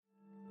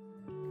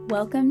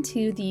Welcome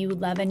to the You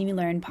Love and You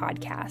Learn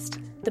podcast,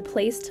 the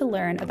place to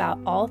learn about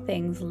all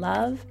things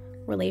love,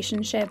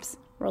 relationships,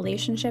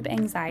 relationship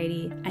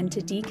anxiety, and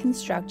to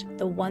deconstruct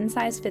the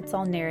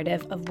one-size-fits-all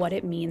narrative of what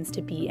it means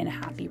to be in a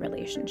happy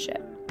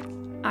relationship.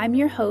 I'm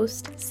your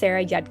host,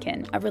 Sarah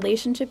Yudkin, a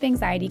relationship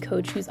anxiety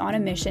coach who's on a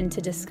mission to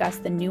discuss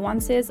the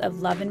nuances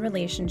of love and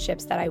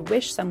relationships that I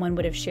wish someone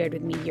would have shared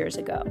with me years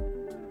ago.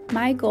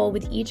 My goal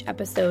with each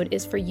episode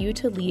is for you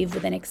to leave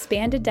with an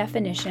expanded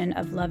definition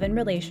of love and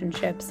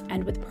relationships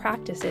and with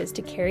practices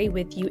to carry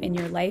with you in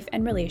your life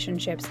and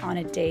relationships on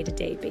a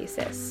day-to-day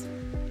basis.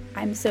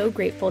 I'm so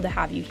grateful to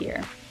have you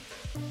here.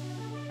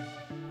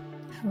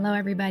 Hello,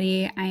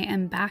 everybody. I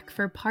am back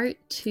for part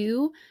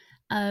 2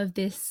 of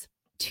this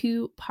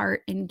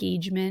 2-part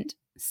engagement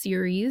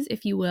series,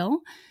 if you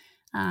will.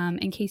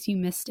 In case you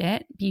missed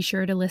it, be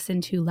sure to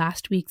listen to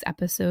last week's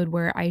episode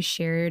where I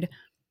shared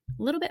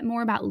a little bit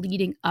more about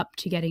leading up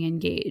to getting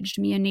engaged.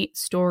 Me and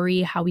Nate's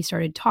story, how we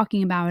started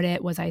talking about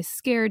it. Was I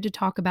scared to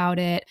talk about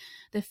it?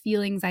 The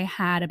feelings I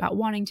had about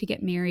wanting to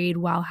get married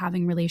while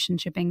having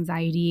relationship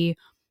anxiety,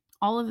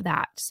 all of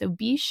that. So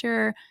be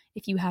sure,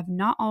 if you have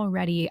not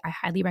already, I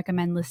highly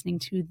recommend listening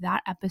to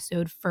that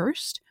episode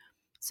first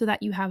so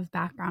that you have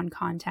background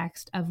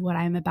context of what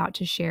I'm about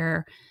to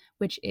share,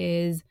 which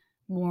is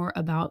more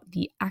about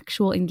the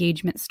actual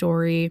engagement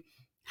story,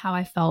 how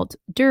I felt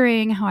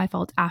during, how I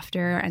felt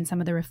after, and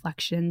some of the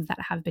reflections that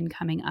have been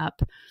coming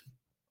up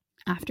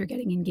after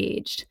getting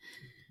engaged.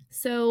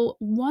 So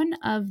one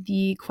of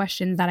the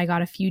questions that I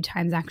got a few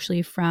times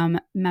actually from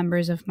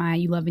members of my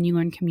You Love and You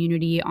Learn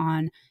community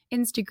on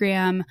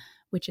Instagram,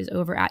 which is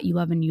over at You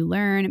Love and You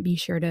Learn. Be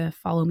sure to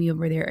follow me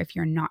over there if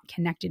you're not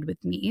connected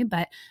with me.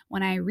 But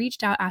when I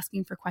reached out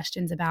asking for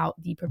questions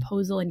about the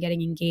proposal and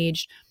getting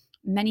engaged,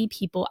 many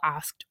people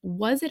asked,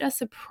 was it a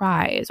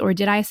surprise or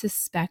did I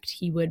suspect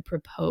he would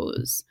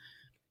propose?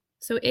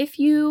 So if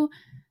you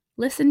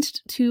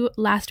listened to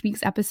last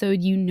week's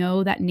episode, you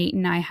know that Nate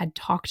and I had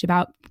talked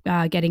about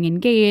getting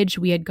engaged.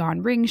 We had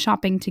gone ring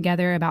shopping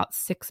together about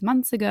 6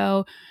 months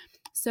ago.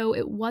 So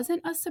it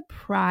wasn't a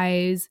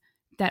surprise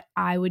that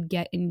I would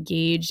get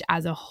engaged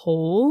as a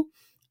whole.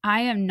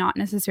 I am not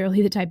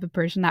necessarily the type of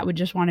person that would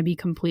just want to be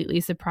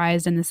completely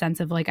surprised in the sense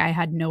of like I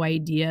had no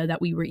idea that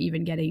we were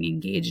even getting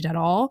engaged at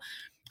all.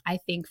 I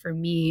think for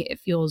me, it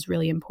feels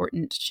really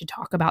important to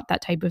talk about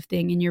that type of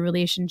thing in your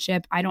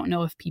relationship. I don't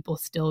know if people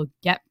still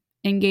get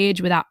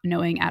engaged without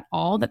knowing at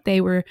all that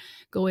they were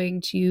going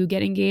to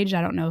get engaged.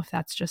 I don't know if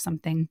that's just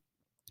something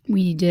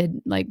we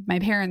did, like my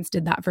parents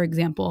did that, for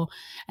example,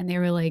 and they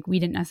were like, we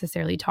didn't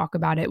necessarily talk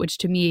about it, which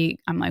to me,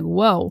 I'm like,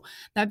 whoa,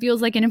 that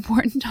feels like an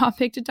important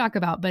topic to talk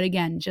about. But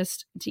again,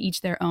 just to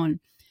each their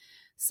own.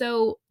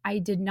 So I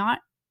did not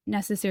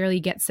necessarily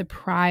get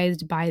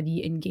surprised by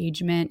the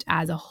engagement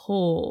as a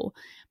whole,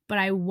 but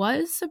I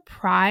was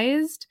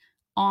surprised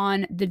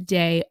on the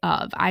day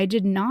of. I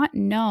did not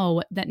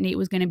know that Nate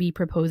was going to be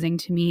proposing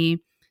to me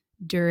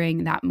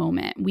during that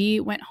moment.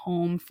 We went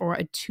home for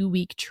a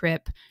 2-week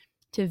trip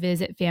to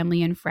visit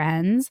family and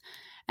friends.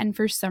 And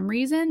for some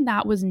reason,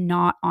 that was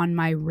not on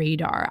my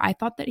radar. I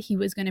thought that he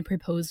was going to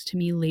propose to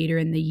me later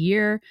in the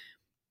year,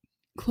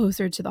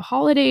 closer to the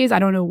holidays. I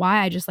don't know why.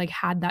 I just like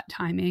had that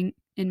timing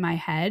in my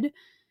head.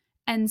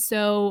 And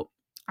so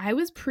I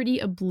was pretty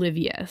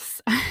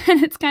oblivious.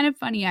 And it's kind of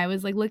funny. I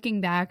was like looking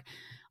back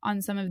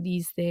on some of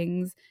these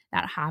things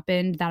that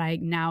happened that I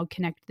now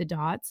connect the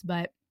dots.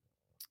 But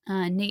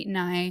Nate and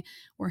I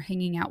were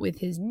hanging out with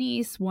his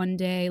niece one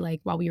day, like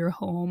while we were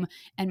home,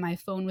 and my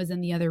phone was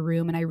in the other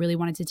room and I really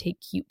wanted to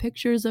take cute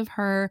pictures of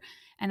her.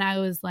 And I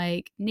was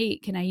like,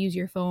 Nate, can I use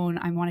your phone?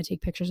 I want to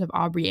take pictures of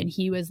Aubrey. And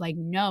he was like,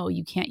 no,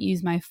 you can't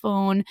use my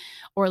phone.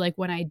 Or like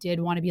when I did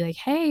want to be like,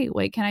 hey,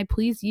 wait, can I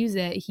please use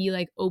it? He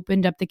like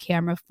opened up the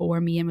camera for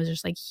me and was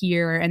just like,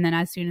 here. And then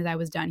as soon as I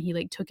was done, he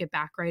like took it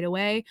back right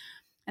away.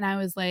 And I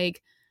was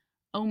like,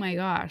 oh my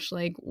gosh,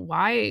 like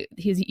why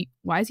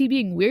is he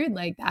being weird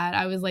like that?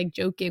 I was like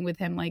joking with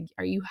him, like,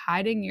 are you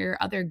hiding your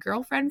other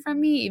girlfriend from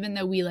me? Even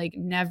though we like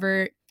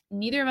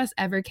neither of us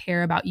ever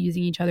care about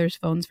using each other's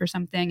phones for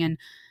something. And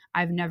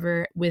I've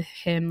never with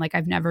him, like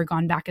I've never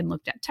gone back and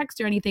looked at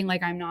text or anything.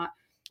 Like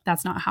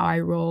that's not how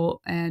I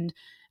roll. And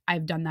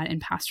I've done that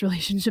in past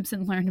relationships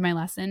and learned my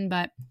lesson.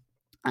 But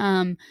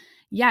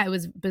yeah, it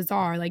was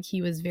bizarre. Like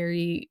he was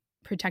very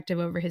protective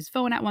over his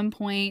phone at one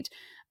point.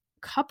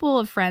 Couple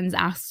of friends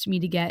asked me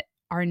to get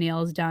our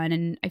nails done,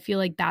 and I feel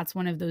like that's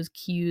one of those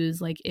cues,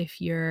 like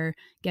if you're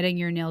getting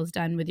your nails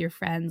done with your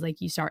friends,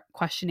 like you start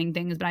questioning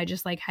things. But I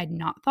just like had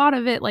not thought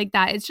of it like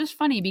that. It's just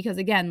funny because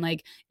again,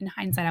 like in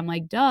hindsight, I'm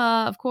like,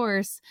 duh, of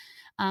course.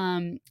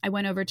 I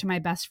went over to my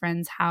best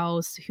friend's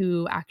house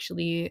who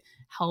actually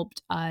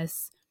helped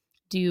us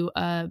do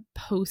a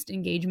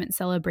post-engagement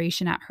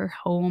celebration at her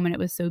home, and it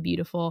was so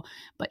beautiful.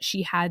 But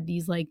she had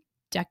these like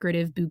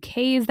decorative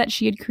bouquets that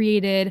she had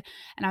created.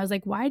 And I was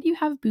like, why do you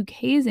have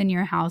bouquets in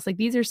your house? Like,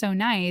 these are so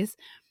nice.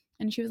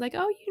 And she was like,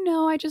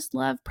 oh, I just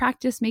love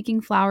practice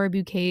making flower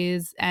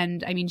bouquets.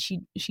 And I mean,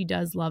 she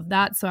does love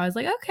that. So I was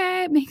like,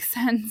 okay, it makes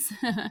sense.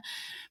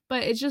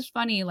 But it's just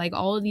funny, like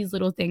all of these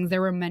little things, there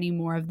were many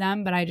more of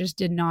them, but I just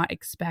did not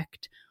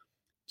expect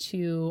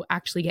to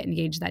actually get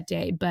engaged that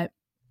day. But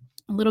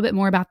a little bit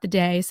more about the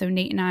day. So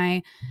Nate and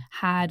I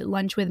had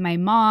lunch with my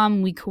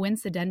mom. We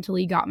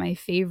coincidentally got my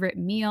favorite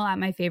meal at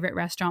my favorite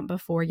restaurant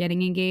before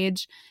getting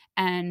engaged.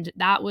 And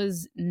that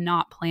was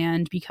not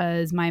planned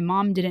because my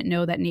mom didn't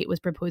know that Nate was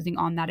proposing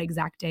on that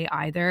exact day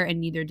either, and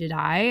neither did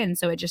I. And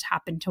so it just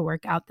happened to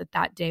work out that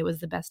that day was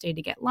the best day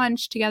to get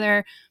lunch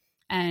together.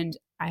 And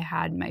I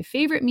had my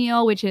favorite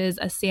meal, which is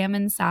a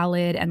salmon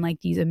salad and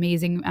like these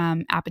amazing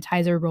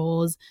appetizer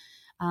rolls.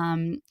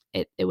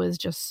 It was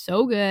just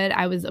so good.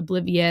 I was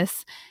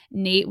oblivious.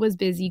 Nate was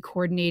busy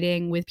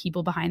coordinating with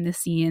people behind the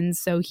scenes.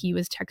 So he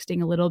was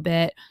texting a little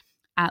bit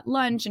at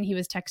lunch and he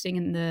was texting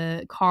in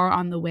the car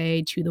on the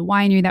way to the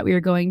winery that we were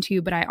going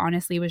to. But I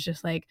honestly was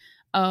just like,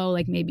 oh,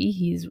 like maybe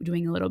he's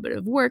doing a little bit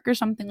of work or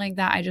something like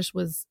that. I just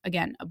was,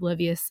 again,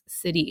 oblivious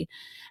city.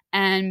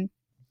 And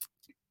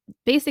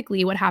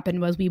basically what happened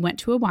was we went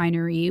to a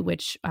winery,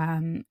 which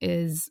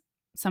is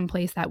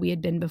someplace that we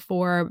had been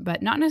before,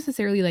 but not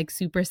necessarily like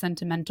super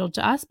sentimental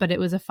to us, but it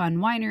was a fun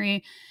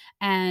winery.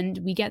 And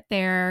we get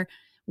there,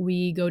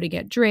 we go to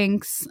get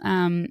drinks.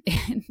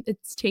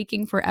 It's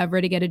taking forever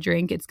to get a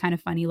drink. It's kind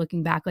of funny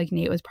looking back, like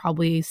Nate was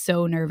probably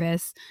so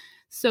nervous,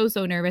 so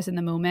nervous in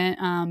the moment.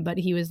 But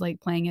he was like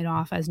playing it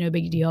off as no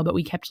big deal. But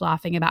we kept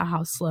laughing about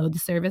how slow the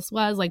service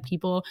was. Like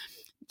people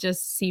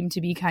just seemed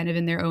to be kind of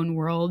in their own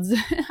worlds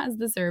as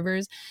the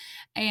servers.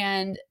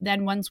 And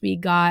then once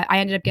I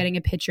ended up getting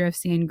a pitcher of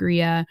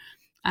sangria,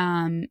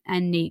 and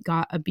Nate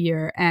got a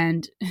beer,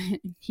 and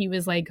he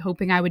was like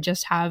hoping I would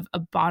just have a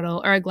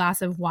bottle or a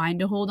glass of wine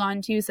to hold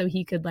on to so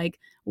he could like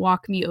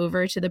walk me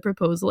over to the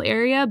proposal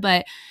area.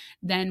 But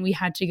then we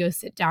had to go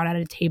sit down at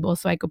a table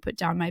so I could put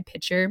down my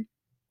pitcher.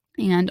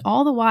 And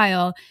all the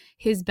while,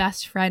 his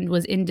best friend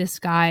was in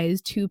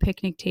disguise 2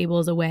 picnic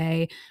tables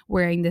away,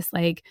 wearing this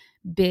like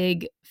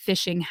big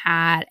fishing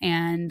hat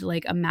and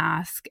like a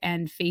mask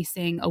and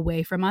facing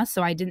away from us.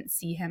 So I didn't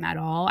see him at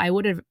all. I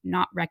would have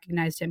not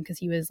recognized him because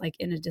he was like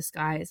in a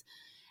disguise.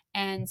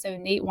 And so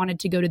Nate wanted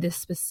to go to this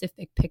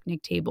specific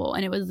picnic table.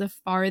 And it was the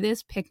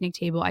farthest picnic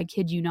table, I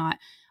kid you not,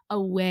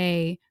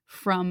 away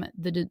from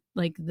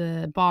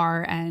the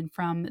bar and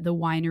from the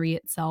winery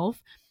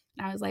itself.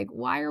 I was like,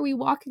 why are we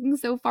walking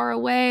so far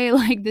away?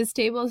 Like, this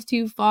table is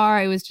too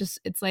far.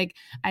 It's like,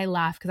 I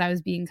laughed because I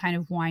was being kind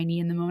of whiny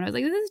in the moment. I was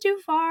like, this is too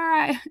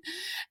far.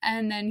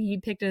 And then he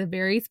picked a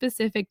very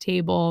specific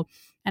table,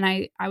 and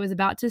I was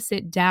about to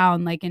sit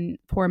down, like, and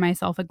pour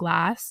myself a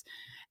glass.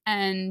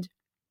 And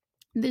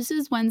this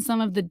is when some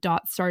of the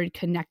dots started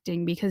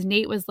connecting because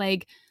Nate was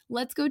like,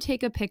 let's go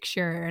take a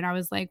picture. And I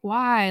was like,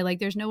 why? Like,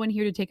 there's no one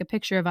here to take a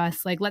picture of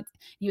us. Like,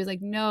 he was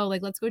like, no,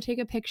 like, let's go take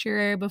a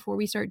picture before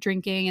we start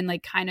drinking. And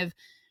like, kind of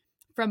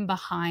from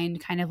behind,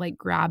 kind of like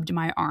grabbed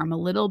my arm a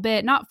little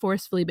bit, not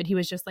forcefully, but he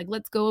was just like,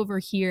 let's go over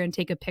here and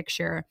take a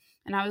picture.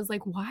 And I was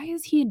like, why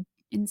is he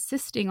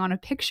insisting on a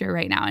picture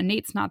right now? And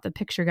Nate's not the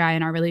picture guy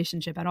in our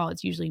relationship at all.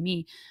 It's usually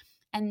me.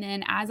 And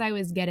then as I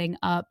was getting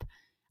up,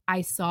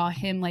 I saw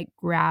him like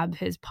grab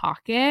his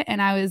pocket,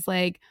 and I was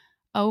like,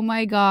 oh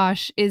my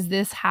gosh, is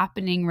this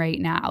happening right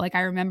now? Like,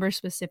 I remember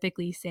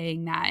specifically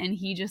saying that, and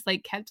he just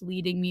like kept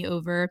leading me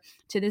over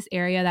to this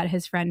area that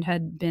his friend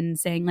had been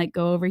saying, like,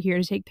 go over here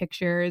to take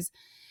pictures.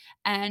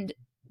 And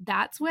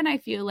that's when I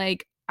feel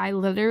like I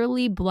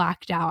literally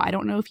blacked out. I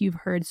don't know if you've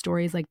heard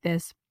stories like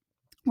this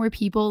where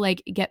people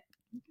like get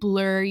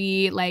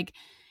blurry, like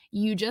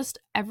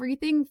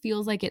everything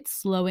feels like it's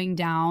slowing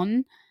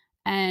down.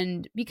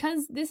 And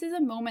because this is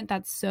a moment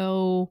that's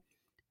so,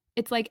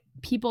 it's like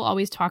people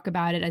always talk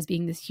about it as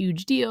being this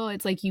huge deal.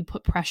 It's like you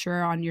put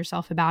pressure on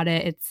yourself about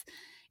it.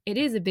 It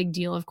is a big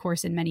deal, of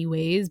course, in many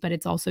ways, but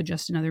it's also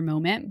just another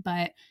moment.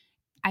 But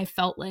I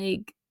felt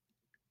like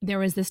there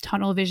was this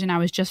tunnel vision. I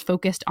was just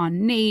focused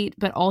on Nate,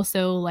 but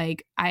also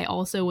like I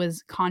also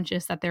was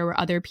conscious that there were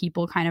other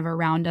people kind of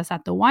around us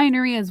at the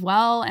winery as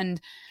well.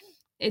 And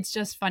it's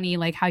just funny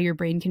like how your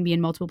brain can be in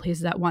multiple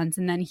places at once.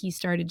 And then he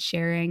started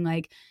sharing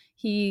like,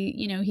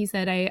 he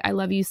said, I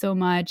love you so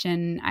much,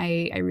 and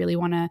I really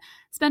want to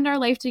spend our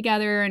life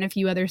together, and a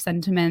few other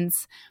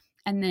sentiments.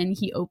 And then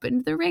he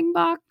opened the ring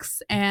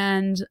box,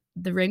 and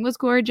the ring was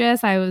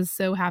gorgeous. I was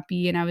so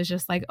happy, and I was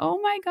just like, oh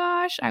my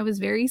gosh, I was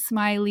very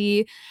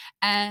smiley.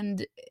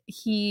 And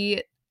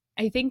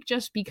I think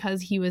just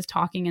because he was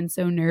talking and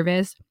so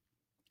nervous,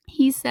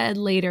 he said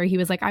later, he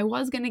was like, I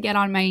was going to get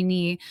on my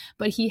knee,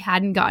 but he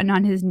hadn't gotten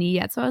on his knee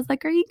yet. So I was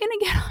like, are you going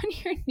to get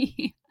on your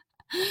knee?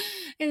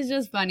 It's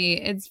just funny.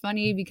 It's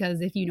funny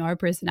because if you know our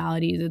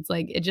personalities, it's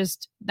like,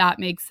 that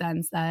makes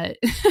sense that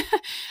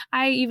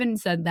I even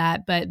said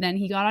that. But then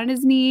he got on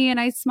his knee and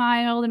I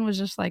smiled and was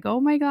just like, oh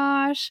my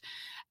gosh.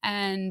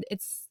 And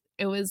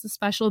it was a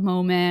special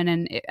moment.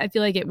 And I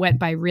feel like it went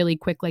by really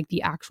quick, like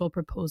the actual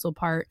proposal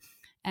part.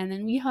 And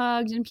then we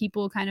hugged, and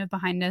people kind of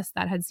behind us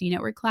that had seen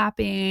it were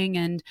clapping.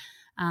 And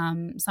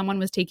Someone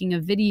was taking a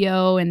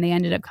video and they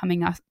ended up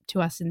coming up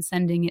to us and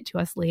sending it to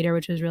us later,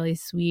 which was really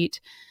sweet.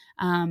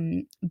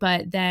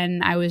 But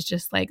then I was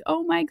just like,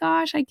 oh my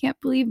gosh, I can't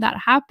believe that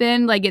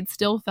happened. Like it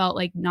still felt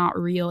like not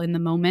real in the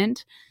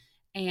moment.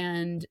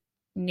 And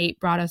Nate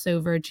brought us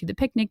over to the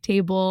picnic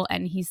table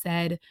and he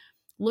said,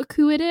 look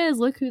who it is.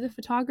 Look who the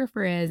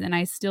photographer is. And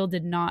I still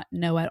did not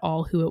know at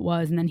all who it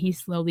was. And then he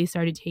slowly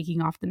started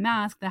taking off the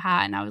mask, the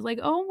hat. And I was like,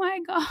 oh my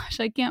gosh,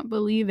 I can't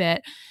believe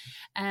it.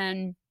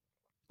 And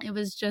it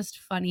was just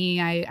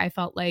funny. I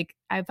felt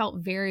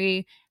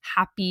very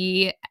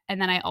happy. And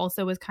then I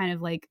also was kind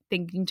of like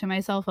thinking to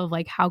myself of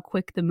like how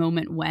quick the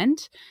moment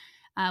went,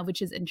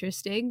 which is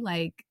interesting.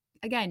 Like,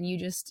 again,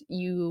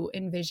 you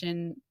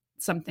envision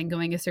something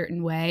going a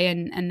certain way.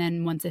 And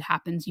then once it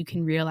happens, you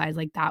can realize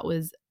like that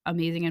was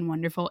amazing and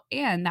wonderful.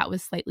 And that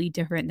was slightly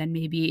different than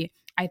maybe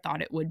I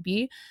thought it would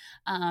be.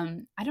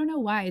 I don't know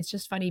why. It's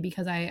just funny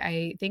because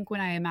I think when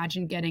I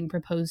imagine getting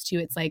proposed to,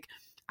 it's like,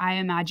 I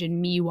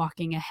imagine me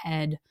walking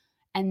ahead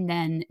and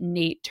then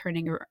Nate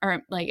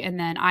and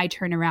then I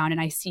turn around and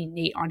I see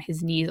Nate on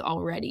his knees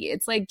already.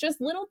 It's like just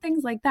little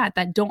things like that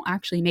don't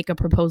actually make a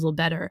proposal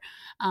better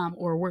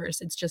or worse.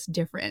 It's just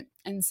different.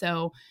 And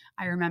so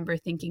I remember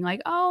thinking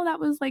like, oh, that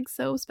was like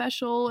so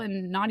special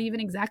and not even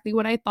exactly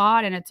what I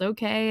thought. And it's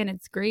okay. And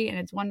it's great. And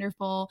it's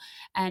wonderful.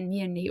 And me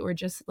and Nate were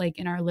just like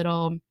in our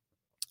little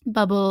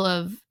bubble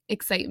of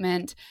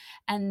excitement.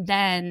 And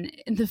then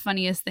the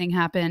funniest thing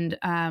happened.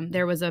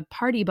 There was a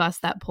party bus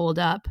that pulled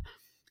up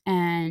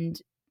and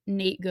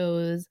Nate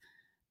goes,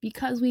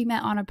 because we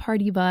met on a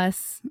party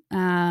bus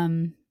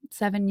 7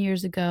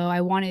 years ago,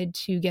 I wanted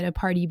to get a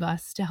party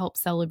bus to help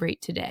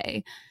celebrate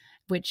today,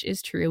 which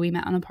is true. We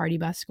met on a party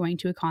bus going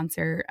to a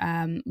concert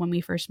when we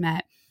first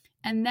met.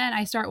 And then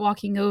I start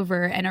walking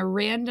over and a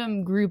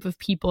random group of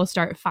people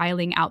start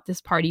filing out this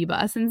party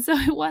bus. And so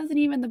it wasn't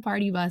even the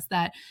party bus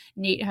that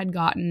Nate had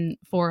gotten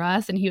for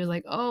us. And he was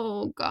like,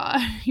 oh God,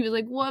 he was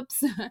like,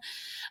 whoops.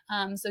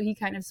 So he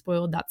kind of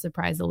spoiled that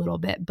surprise a little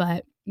bit.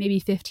 But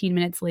maybe 15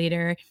 minutes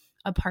later,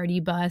 a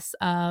party bus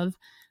of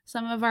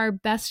some of our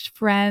best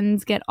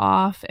friends get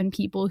off and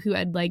people who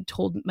had like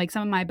told, like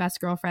some of my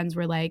best girlfriends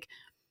were like,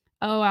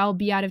 oh, I'll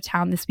be out of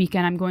town this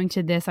weekend. I'm going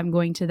to this, I'm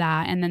going to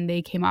that. And then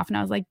they came off and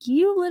I was like,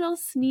 you little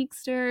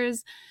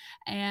sneaksters.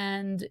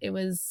 And it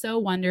was so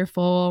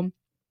wonderful.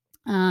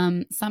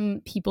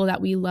 Some people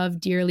that we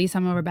love dearly,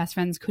 some of our best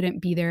friends couldn't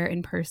be there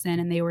in person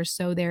and they were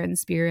so there in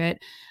spirit.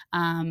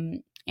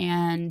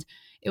 And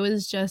it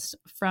was just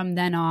from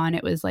then on,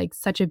 it was like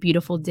such a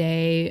beautiful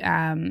day.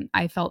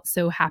 I felt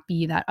so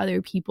happy that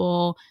other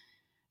people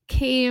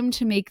came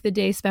to make the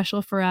day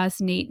special for us.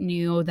 Nate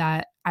knew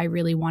that I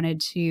really wanted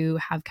to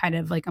have kind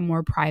of like a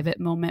more private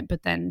moment,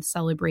 but then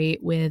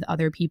celebrate with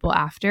other people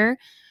after.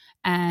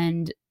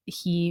 And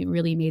he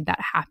really made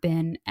that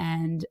happen.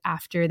 And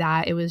after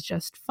that, it was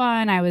just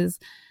fun. I was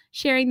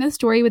sharing the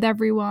story with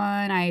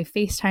everyone. I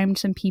FaceTimed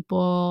some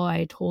people.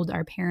 I told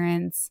our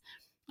parents,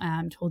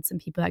 told some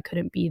people that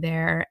couldn't be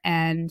there.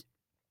 And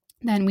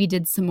then we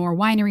did some more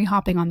winery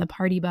hopping on the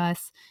party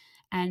bus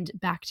and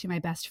back to my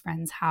best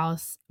friend's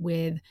house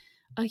with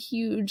a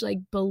huge like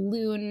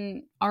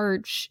balloon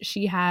arch.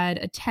 She had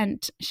a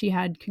tent. She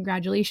had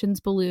congratulations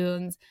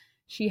balloons.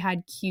 She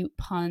had cute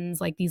puns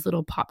like these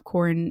little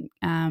popcorn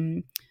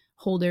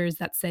holders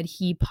that said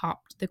he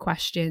popped the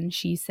question.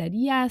 She said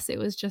yes. It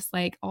was just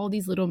like all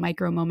these little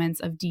micro moments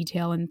of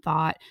detail and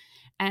thought.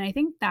 And I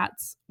think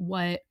that's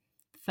what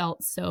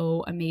felt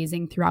so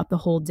amazing throughout the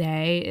whole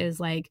day is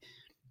like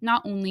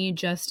not only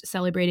just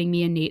celebrating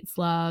me and Nate's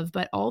love,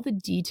 but all the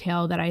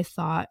detail that I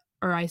thought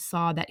or I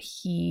saw that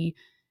he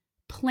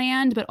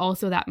planned, but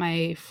also that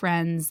my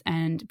friends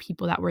and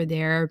people that were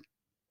there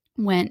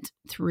went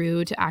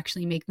through to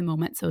actually make the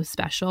moment so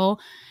special.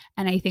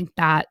 And I think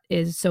that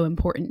is so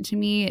important to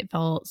me. It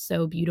felt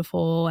so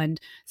beautiful and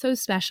so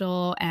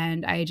special.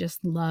 And I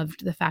just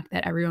loved the fact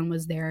that everyone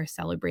was there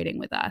celebrating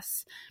with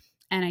us.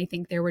 And I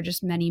think there were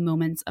just many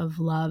moments of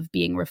love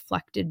being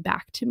reflected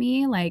back to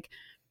me. Like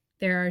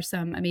there are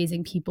some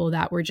amazing people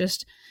that were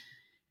just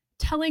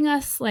telling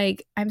us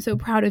like, I'm so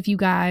proud of you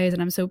guys.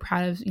 And I'm so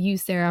proud of you,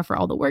 Sarah, for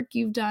all the work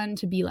you've done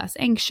to be less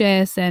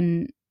anxious.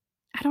 And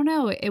I don't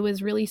know, it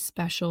was really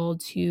special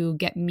to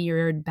get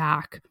mirrored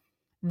back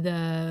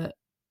the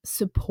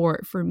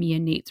support for me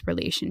and Nate's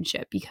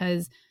relationship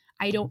because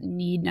I don't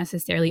need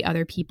necessarily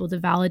other people to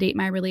validate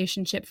my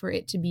relationship for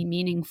it to be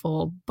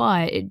meaningful,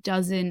 but it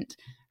doesn't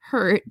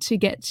hurt to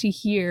get to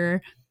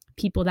hear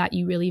people that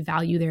you really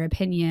value their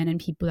opinion and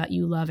people that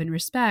you love and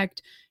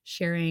respect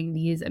sharing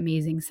these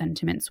amazing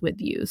sentiments with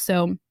you.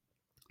 So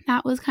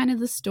that was kind of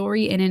the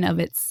story in and of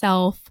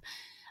itself.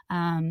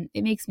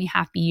 It makes me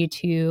happy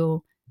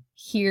to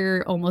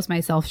hear almost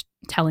myself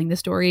telling the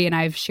story, and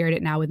I've shared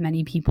it now with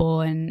many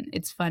people, and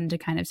it's fun to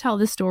kind of tell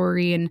the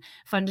story and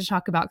fun to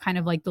talk about kind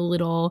of like the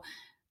little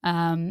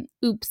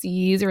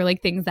oopsies or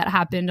like things that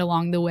happened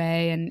along the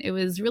way. And it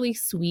was really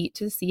sweet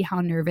to see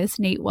how nervous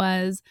Nate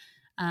was.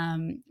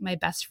 My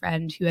best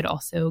friend, who had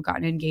also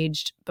gotten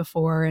engaged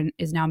before and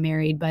is now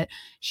married, but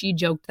she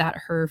joked that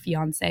her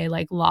fiance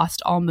like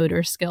lost all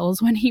motor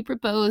skills when he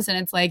proposed. And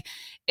it's like,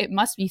 it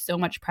must be so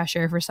much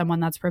pressure for someone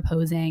that's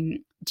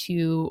proposing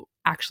to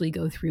actually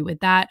go through with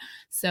that.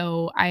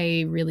 So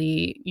I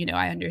really,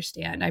 I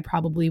understand. I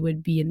probably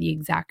would be in the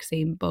exact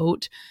same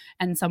boat.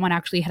 And someone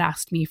actually had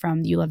asked me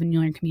from the You Love and You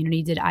Learn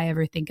community, did I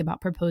ever think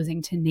about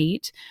proposing to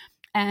Nate?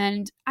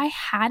 And I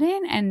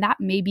hadn't. And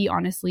that may be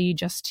honestly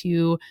just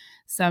to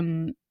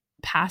some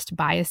past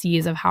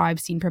biases of how I've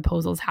seen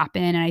proposals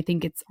happen. And I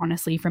think it's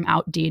honestly from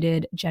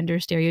outdated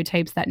gender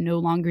stereotypes that no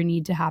longer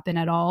need to happen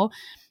at all.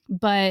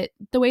 But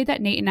the way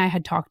that Nate and I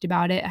had talked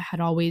about it had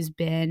always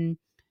been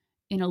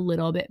in a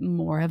little bit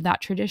more of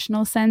that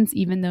traditional sense,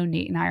 even though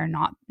Nate and I are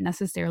not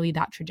necessarily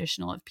that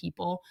traditional of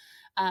people.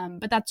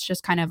 But that's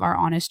just kind of our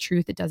honest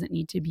truth. It doesn't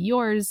need to be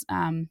yours.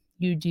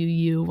 You do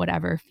you,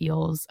 whatever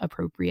feels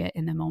appropriate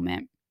in the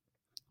moment.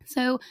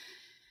 So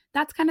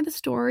that's kind of the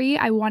story.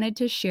 I wanted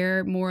to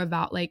share more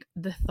about like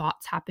the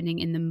thoughts happening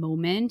in the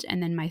moment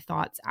and then my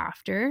thoughts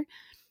after.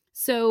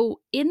 So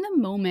in the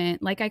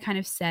moment, like I kind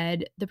of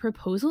said, the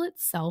proposal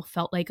itself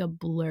felt like a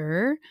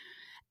blur.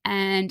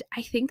 And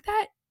I think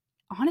that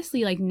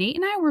honestly, like Nate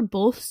and I were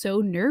both so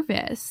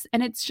nervous.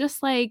 And it's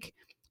just like,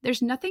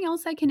 there's nothing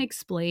else I can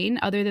explain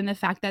other than the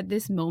fact that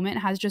this moment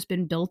has just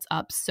been built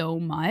up so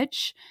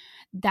much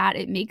that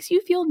it makes you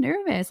feel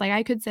nervous. Like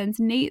I could sense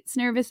Nate's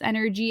nervous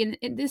energy.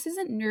 And this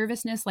isn't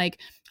nervousness like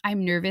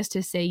I'm nervous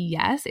to say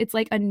yes. It's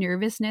like a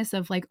nervousness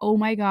of like, oh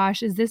my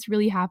gosh, is this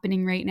really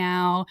happening right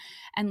now?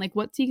 And like,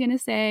 what's he going to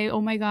say? Oh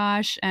my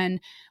gosh.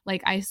 And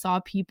like I saw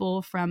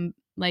people from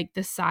like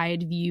the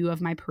side view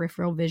of my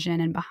peripheral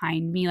vision and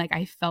behind me, like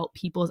I felt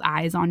people's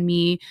eyes on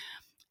me.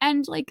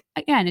 And like,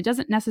 again, it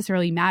doesn't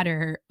necessarily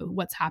matter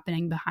what's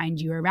happening behind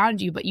you or around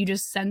you, but you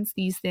just sense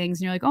these things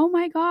and you're like, oh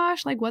my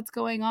gosh, like what's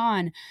going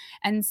on?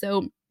 And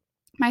so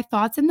my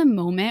thoughts in the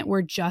moment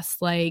were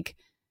just like,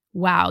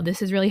 wow,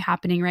 this is really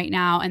happening right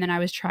now. And then I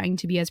was trying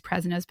to be as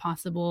present as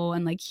possible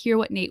and like hear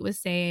what Nate was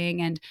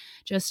saying and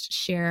just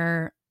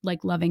share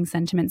like loving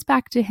sentiments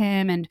back to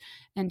him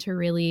and to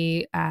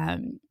really,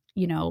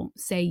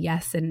 say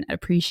yes and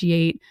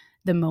appreciate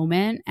the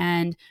moment.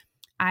 And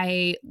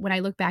when I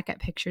look back at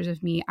pictures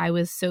of me, I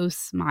was so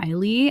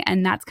smiley.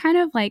 And that's kind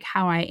of like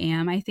how I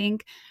am. I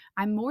think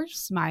I'm more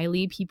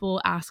smiley. People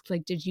ask,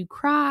 like, did you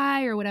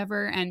cry or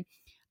whatever? And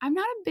I'm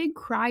not a big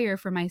crier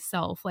for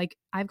myself. Like,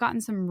 I've gotten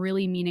some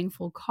really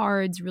meaningful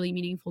cards, really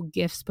meaningful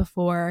gifts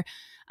before.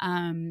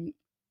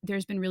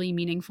 There's been really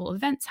meaningful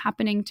events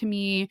happening to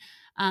me.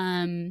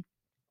 And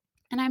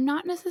I'm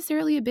not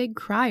necessarily a big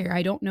crier.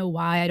 I don't know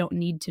why. I don't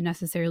need to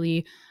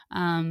necessarily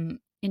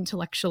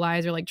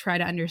intellectualize or like try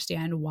to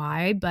understand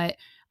why, but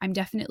I'm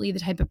definitely the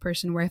type of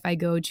person where if I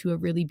go to a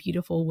really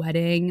beautiful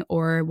wedding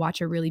or watch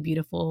a really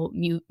beautiful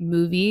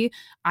movie,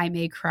 I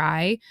may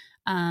cry.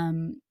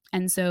 And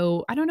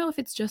so I don't know if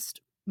it's just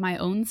my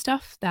own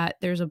stuff that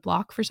there's a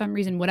block for some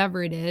reason,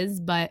 whatever it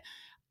is, but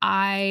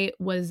I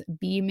was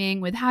beaming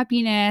with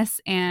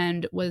happiness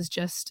and was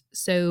just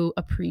so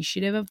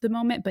appreciative of the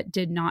moment, but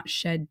did not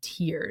shed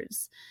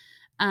tears.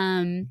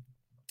 I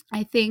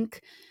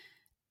think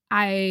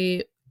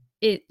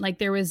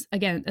there was,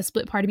 again, a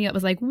split part of me that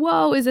was like,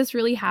 whoa, is this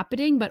really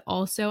happening? But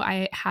also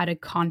I had a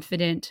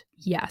confident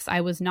yes.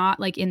 I was not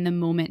like in the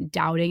moment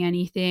doubting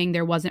anything.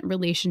 There wasn't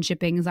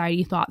relationship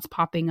anxiety thoughts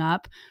popping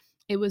up.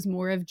 It was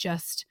more of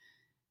just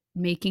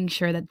making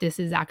sure that this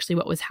is actually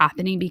what was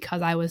happening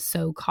because I was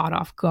so caught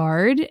off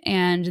guard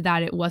and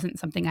that it wasn't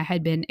something I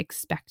had been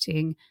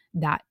expecting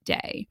that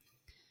day.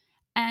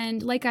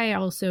 And like I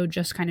also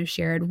just kind of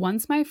shared,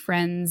 once my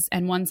friends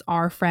and once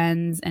our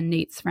friends and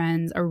Nate's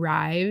friends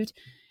arrived,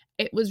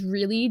 it was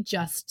really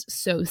just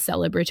so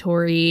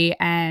celebratory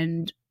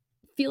and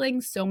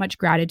feeling so much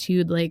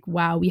gratitude. Like,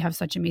 wow, we have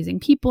such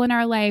amazing people in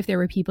our life. There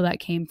were people that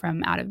came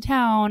from out of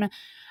town.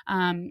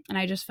 And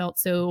I just felt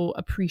so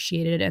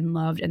appreciated and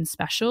loved and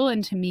special.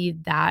 And to me,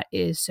 that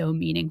is so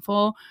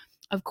meaningful.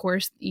 Of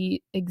course,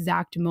 the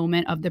exact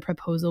moment of the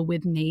proposal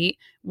with Nate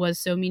was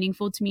so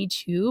meaningful to me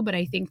too. But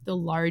I think the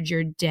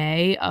larger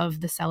day of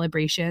the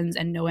celebrations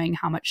and knowing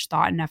how much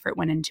thought and effort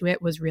went into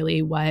it was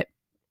really what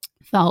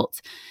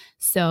felt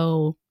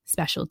so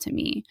special to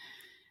me.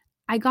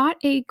 I got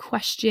a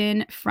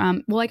question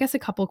a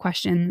couple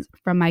questions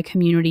from my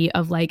community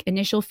of like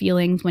initial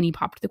feelings when he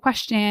popped the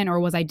question, or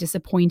was I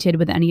disappointed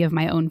with any of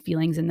my own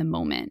feelings in the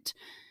moment?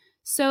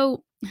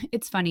 So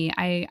it's funny,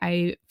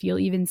 I feel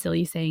even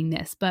silly saying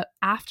this, but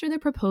after the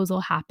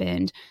proposal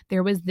happened,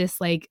 there was this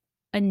like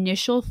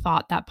initial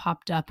thought that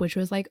popped up, which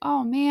was like,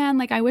 oh man,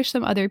 like I wish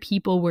some other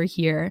people were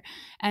here.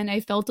 And I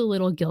felt a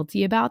little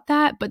guilty about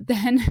that. But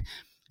then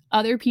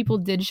other people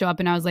did show up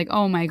and I was like,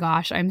 oh my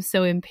gosh, I'm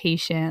so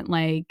impatient.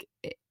 Like,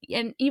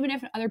 and even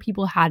if other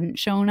people hadn't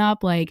shown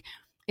up, like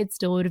it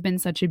still would have been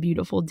such a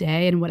beautiful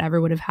day and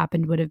whatever would have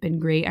happened would have been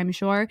great, I'm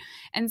sure.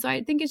 And so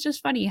I think it's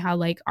just funny how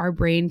like our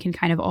brain can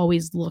kind of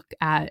always look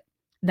at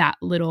that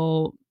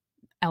little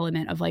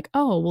element of like,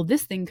 oh, well,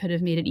 this thing could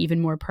have made it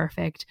even more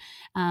perfect.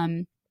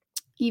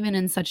 even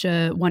in such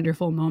a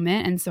wonderful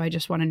moment. And so I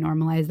just want to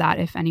normalize that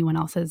if anyone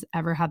else has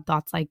ever had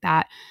thoughts like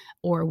that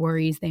or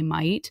worries they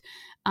might.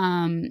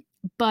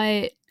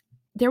 But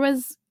there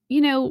was,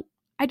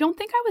 I don't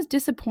think I was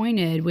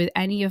disappointed with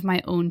any of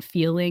my own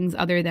feelings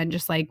other than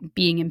just like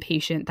being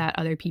impatient that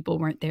other people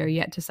weren't there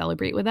yet to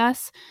celebrate with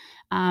us.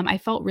 I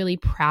felt really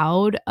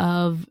proud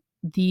of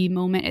the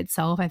moment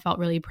itself. I felt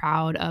really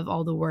proud of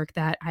all the work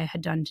that I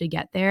had done to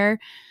get there.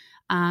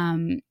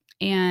 And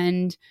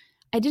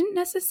I didn't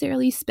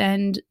necessarily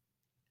spend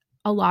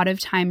a lot of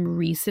time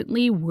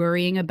recently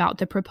worrying about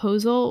the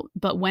proposal,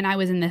 but when I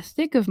was in the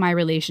thick of my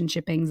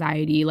relationship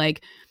anxiety,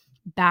 like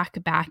back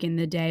in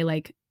the day,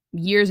 like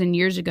years and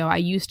years ago, I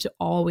used to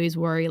always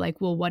worry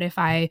like, well, what if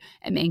I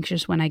am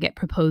anxious when I get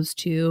proposed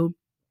to?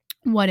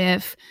 What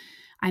if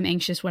I'm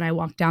anxious when I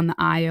walk down the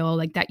aisle?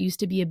 Like that used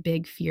to be a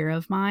big fear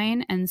of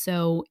mine. And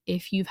so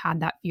if you've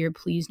had that fear,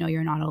 please know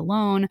you're not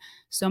alone.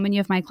 So many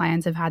of my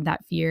clients have had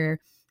that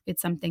fear.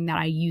 It's something that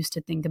I used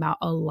to think about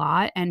a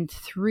lot. And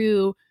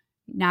through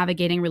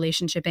navigating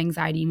relationship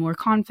anxiety more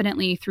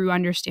confidently, through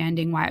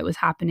understanding why it was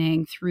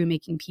happening, through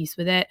making peace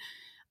with it,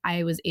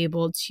 I was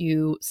able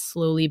to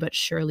slowly but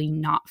surely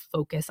not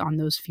focus on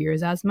those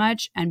fears as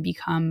much and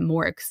become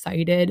more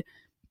excited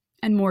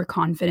and more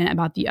confident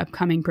about the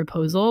upcoming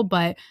proposal.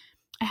 But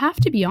I have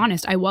to be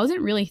honest, I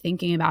wasn't really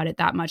thinking about it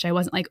that much. I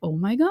wasn't like, oh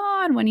my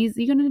God, when is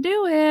he going to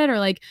do it? Or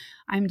like,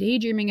 I'm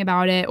daydreaming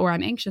about it or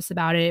I'm anxious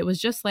about it. It was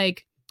just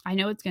like, I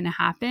know it's going to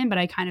happen, but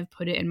I kind of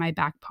put it in my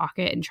back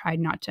pocket and tried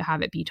not to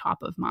have it be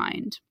top of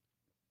mind.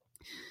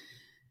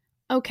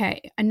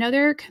 Okay,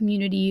 another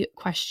community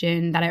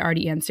question that I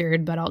already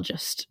answered, but I'll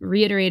just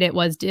reiterate it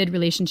was, did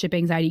relationship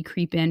anxiety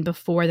creep in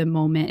before the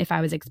moment if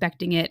I was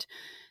expecting it?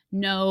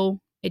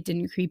 No, it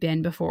didn't creep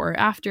in before or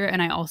after,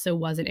 and I also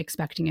wasn't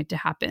expecting it to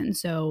happen.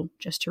 So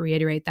just to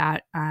reiterate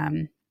that,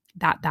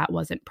 that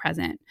wasn't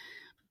present.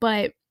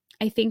 But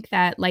I think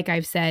that, like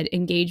I've said,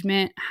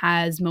 engagement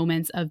has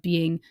moments of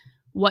being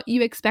what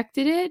you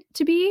expected it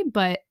to be,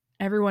 but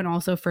everyone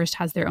also first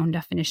has their own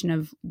definition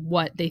of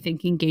what they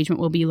think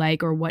engagement will be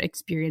like or what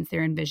experience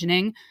they're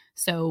envisioning.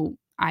 So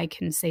I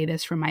can say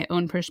this from my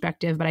own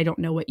perspective, but I don't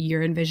know what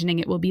you're envisioning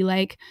it will be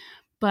like.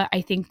 But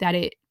I think that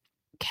it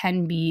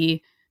can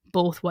be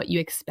both what you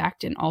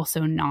expect and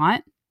also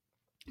not.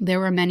 There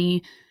were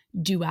many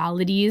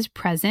dualities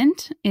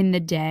present in the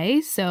day.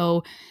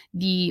 So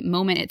the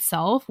moment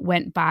itself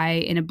went by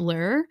in a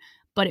blur,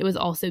 but it was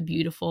also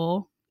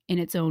beautiful in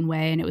its own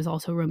way, and it was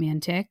also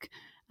romantic.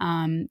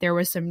 There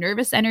was some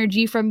nervous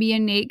energy from me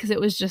and Nate because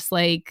it was just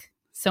like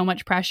so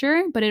much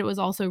pressure, but it was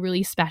also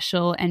really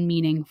special and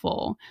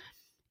meaningful.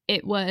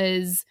 It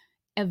was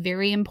a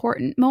very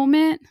important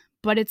moment,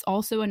 but it's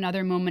also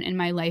another moment in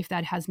my life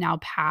that has now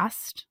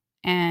passed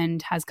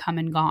and has come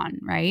and gone,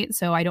 right?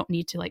 So I don't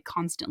need to like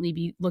constantly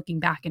be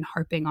looking back and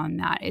harping on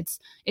that.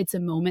 It's a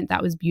moment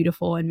that was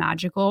beautiful and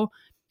magical,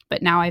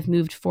 but now I've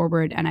moved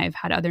forward and I've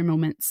had other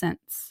moments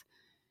since.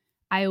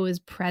 I was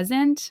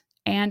present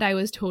and I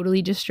was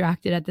totally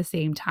distracted at the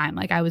same time.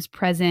 Like I was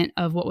present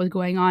of what was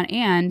going on,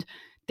 and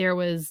there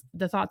was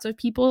the thoughts of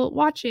people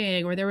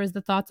watching, or there was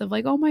the thoughts of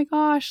like, oh my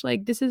gosh,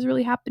 like this is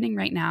really happening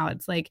right now.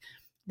 It's like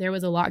there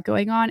was a lot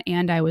going on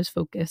and I was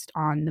focused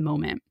on the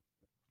moment.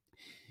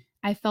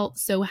 I felt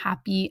so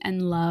happy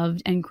and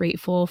loved and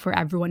grateful for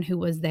everyone who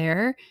was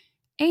there.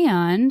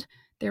 And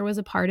there was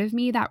a part of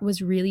me that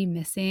was really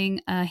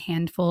missing a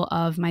handful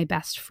of my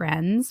best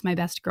friends, my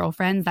best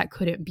girlfriends that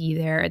couldn't be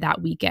there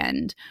that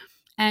weekend.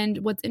 And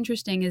what's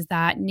interesting is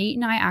that Nate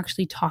and I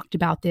actually talked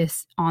about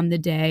this on the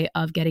day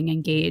of getting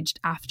engaged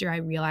after I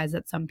realized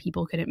that some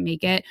people couldn't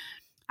make it.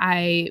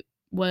 I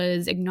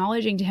was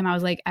acknowledging to him, I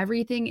was like,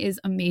 everything is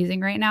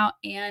amazing right now.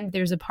 And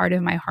there's a part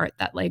of my heart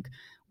that like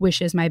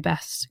wishes my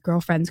best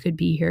girlfriends could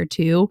be here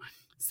too.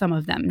 Some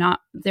of them,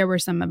 not, there were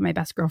some of my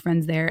best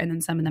girlfriends there, and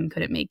then some of them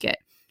couldn't make it.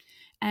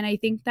 And I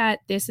think that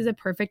this is a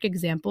perfect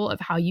example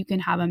of how you can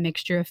have a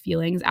mixture of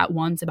feelings at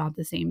once about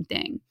the same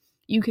thing.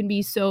 You can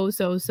be so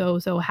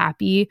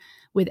happy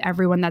with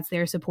everyone that's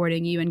there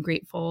supporting you and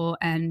grateful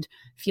and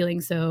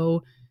feeling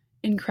so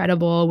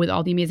incredible with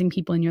all the amazing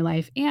people in your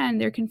life. And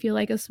there can feel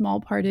like a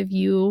small part of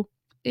you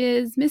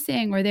is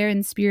missing, or they're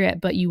in spirit,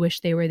 but you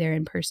wish they were there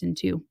in person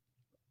too.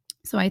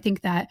 So I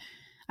think that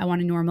I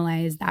want to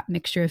normalize that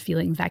mixture of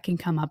feelings that can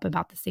come up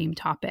about the same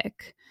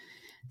topic.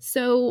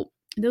 So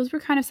those were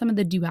kind of some of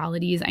the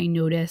dualities I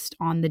noticed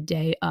on the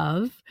day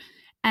of.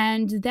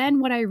 And then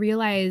what I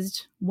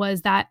realized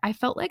was that I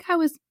felt like I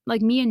was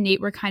like, me and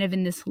Nate were kind of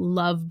in this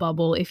love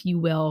bubble, if you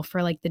will,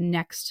 for like the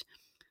next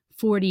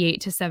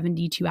 48 to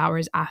 72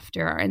 hours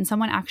after. And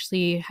someone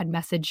actually had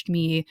messaged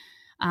me,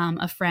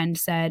 a friend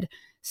said,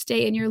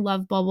 stay in your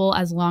love bubble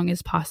as long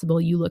as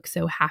possible. You look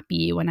so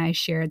happy, when I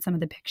shared some of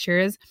the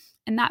pictures.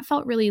 And that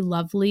felt really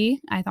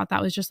lovely. I thought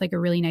that was just like a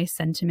really nice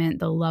sentiment,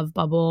 the love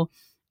bubble.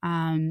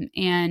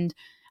 And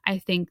I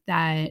think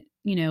that,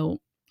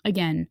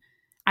 again,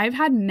 I've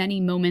had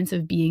many moments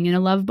of being in a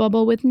love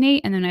bubble with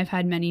Nate, and then I've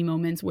had many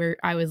moments where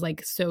I was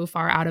like so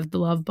far out of the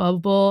love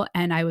bubble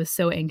and I was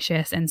so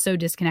anxious and so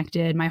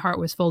disconnected. My heart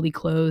was fully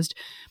closed.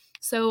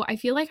 So I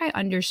feel like I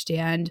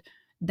understand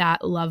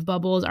that love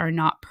bubbles are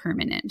not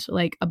permanent.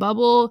 Like a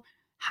bubble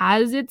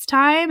has its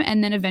time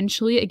and then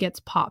eventually it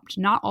gets popped,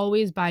 not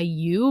always by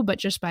you, but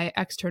just by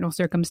external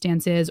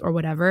circumstances or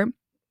whatever.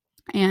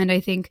 And I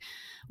think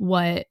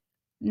what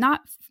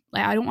not,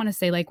 I don't want to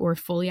say like we're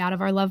fully out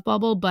of our love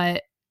bubble,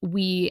 but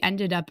we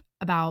ended up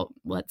about,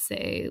 let's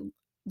say,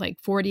 like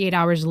 48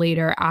 hours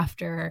later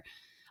after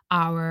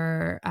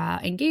our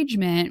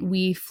engagement,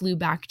 we flew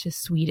back to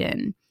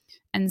Sweden.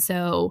 And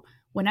so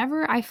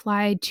whenever I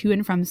fly to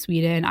and from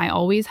Sweden, I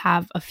always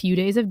have a few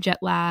days of jet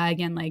lag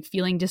and like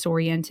feeling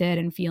disoriented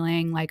and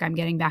feeling like I'm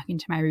getting back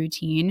into my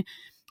routine.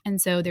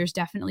 And so there's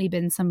definitely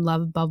been some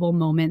love bubble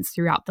moments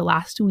throughout the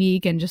last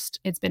week. And just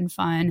it's been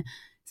fun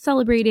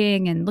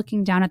celebrating and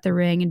looking down at the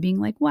ring and being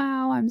like,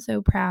 wow, I'm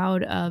so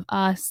proud of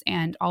us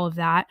and all of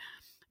that.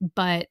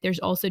 But there's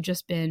also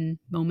just been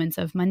moments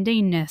of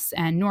mundaneness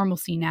and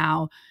normalcy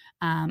now.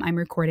 I'm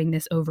recording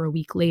this over a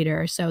week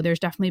later. So there's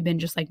definitely been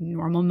just like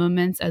normal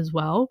moments as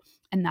well.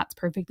 And that's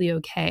perfectly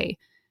okay.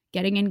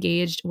 Getting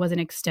engaged was an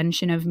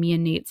extension of me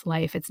and Nate's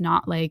life. It's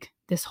not like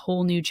this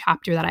whole new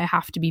chapter that I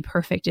have to be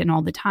perfect in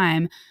all the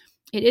time.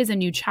 It is a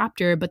new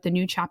chapter, but the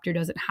new chapter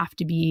doesn't have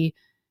to be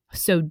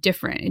so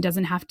different. It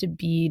doesn't have to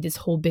be this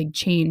whole big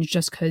change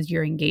just because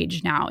you're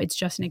engaged now. It's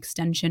just an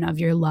extension of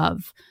your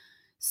love.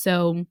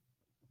 So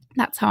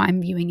that's how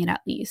I'm viewing it,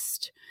 at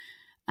least.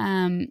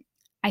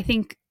 I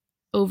think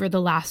over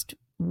the last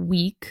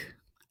week,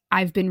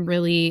 I've been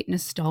really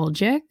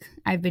nostalgic.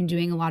 I've been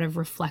doing a lot of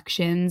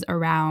reflections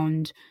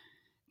around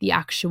the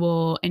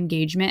actual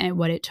engagement and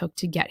what it took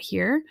to get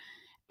here.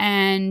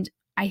 And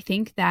I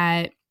think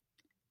that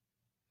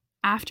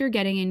after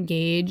getting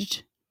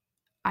engaged,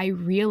 I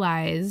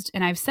realized,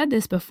 and I've said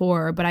this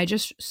before, but I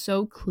just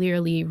so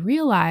clearly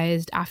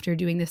realized after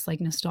doing this like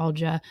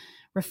nostalgia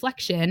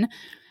reflection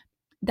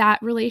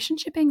that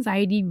relationship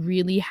anxiety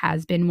really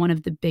has been one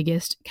of the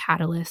biggest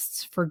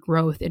catalysts for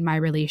growth in my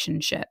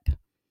relationship.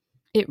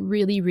 It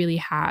really, really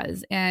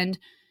has. And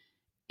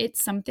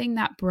it's something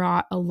that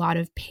brought a lot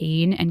of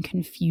pain and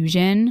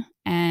confusion.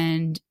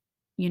 And,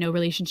 you know,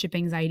 relationship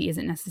anxiety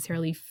isn't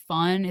necessarily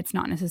fun. It's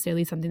not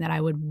necessarily something that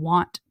I would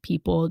want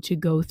people to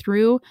go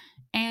through.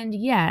 And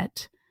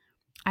yet,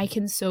 I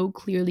can so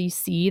clearly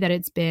see that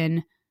it's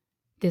been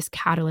this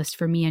catalyst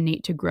for me and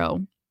Nate to grow.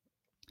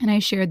 And I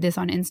shared this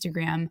on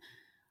Instagram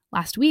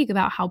last week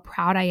about how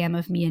proud I am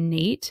of me and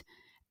Nate.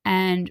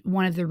 And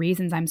one of the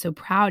reasons I'm so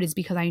proud is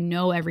because I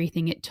know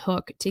everything it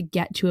took to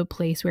get to a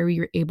place where we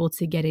were able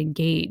to get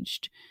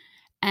engaged.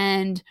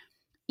 And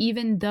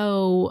even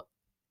though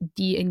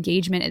the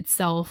engagement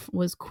itself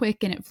was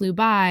quick and it flew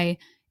by,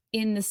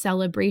 in the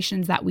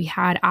celebrations that we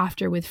had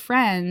after with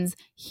friends,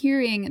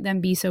 hearing them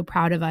be so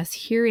proud of us,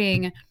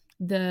 hearing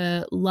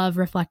the love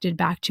reflected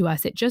back to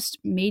us, it just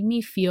made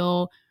me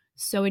feel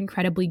so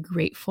incredibly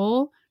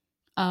grateful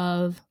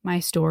of my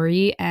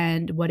story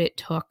and what it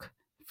took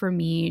for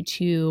me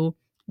to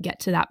get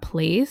to that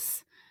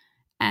place.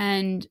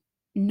 And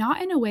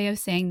not in a way of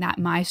saying that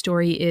my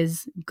story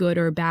is good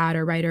or bad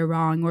or right or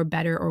wrong or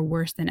better or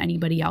worse than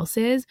anybody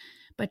else's,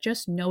 but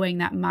just knowing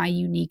that my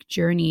unique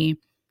journey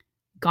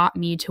got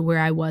me to where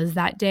I was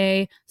that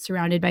day,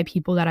 surrounded by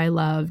people that I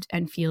loved,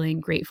 and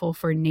feeling grateful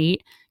for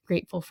Nate,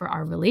 grateful for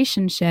our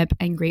relationship,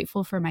 and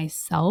grateful for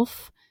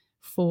myself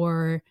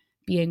for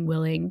being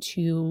willing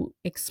to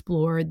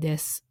explore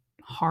this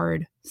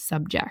hard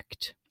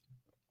subject.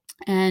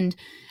 And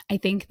I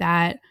think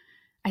that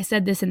I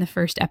said this in the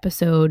first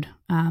episode,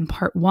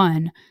 part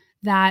 1,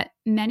 that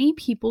many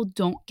people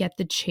don't get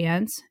the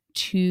chance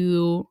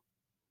to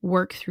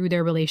work through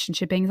their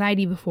relationship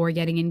anxiety before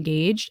getting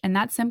engaged. And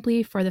that's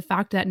simply for the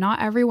fact that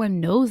not everyone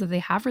knows that they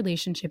have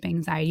relationship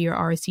anxiety or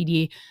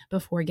ROCD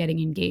before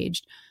getting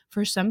engaged.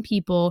 For some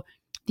people,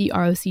 the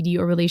ROCD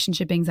or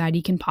relationship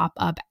anxiety can pop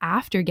up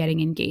after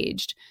getting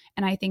engaged.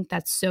 And I think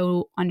that's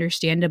so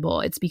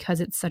understandable. It's because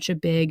it's such a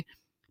big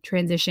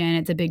transition,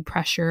 it's a big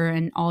pressure,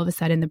 and all of a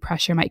sudden the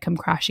pressure might come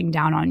crashing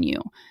down on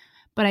you.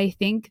 But I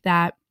think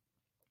that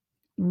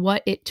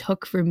what it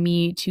took for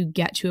me to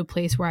get to a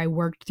place where I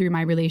worked through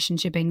my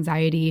relationship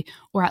anxiety,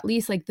 or at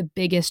least like the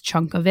biggest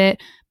chunk of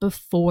it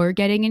before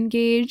getting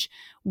engaged,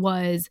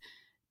 was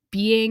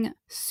being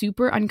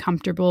super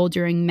uncomfortable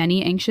during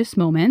many anxious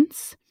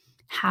moments,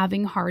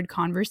 having hard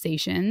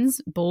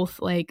conversations, both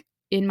like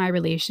in my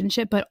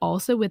relationship, but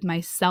also with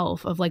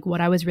myself, of like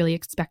what I was really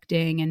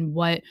expecting and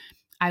what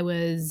I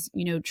was,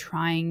 you know,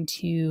 trying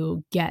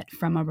to get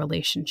from a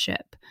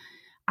relationship.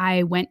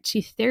 I went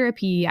to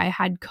therapy. I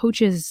had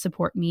coaches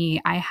support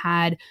me. I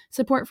had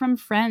support from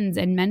friends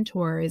and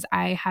mentors.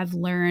 I have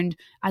learned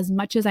as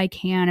much as I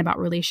can about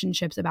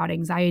relationships, about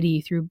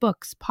anxiety through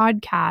books,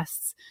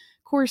 podcasts,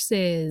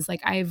 courses.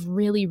 Like I've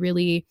really,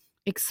 really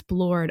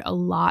explored a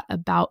lot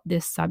about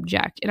this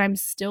subject, and I'm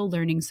still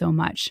learning so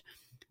much.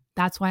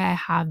 That's why I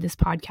have this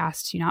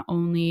podcast, to not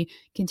only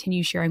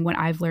continue sharing what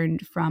I've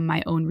learned from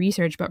my own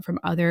research, but from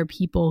other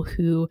people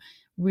who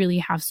really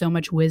have so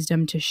much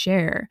wisdom to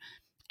share.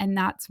 And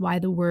that's why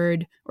the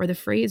word, or the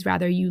phrase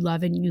rather, you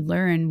love and you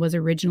learn was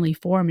originally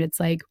formed. It's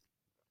like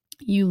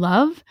You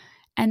love,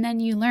 and then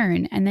you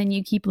learn, and then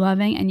you keep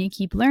loving, and you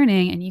keep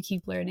learning, and you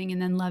keep learning,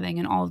 and then loving,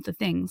 and all of the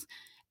things.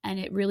 And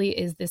it really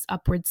is this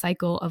upward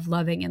cycle of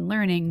loving and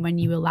learning when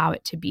you allow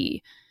it to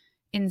be,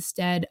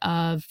 instead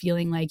of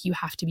feeling like you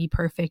have to be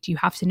perfect, you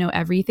have to know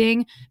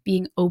everything,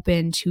 being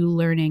open to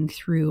learning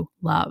through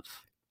love.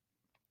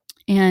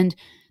 And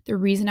the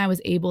reason I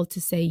was able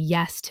to say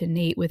yes to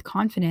Nate with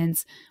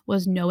confidence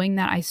was knowing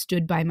that I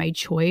stood by my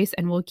choice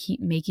and will keep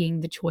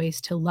making the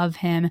choice to love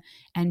him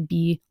and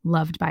be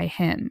loved by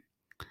him.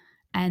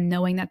 And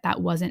knowing that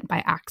that wasn't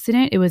by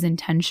accident, it was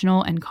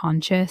intentional and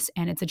conscious,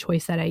 and it's a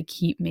choice that I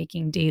keep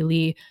making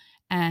daily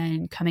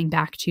and coming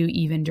back to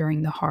even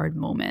during the hard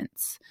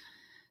moments.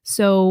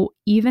 So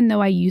even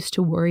though I used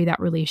to worry that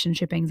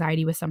relationship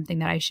anxiety was something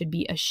that I should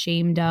be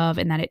ashamed of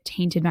and that it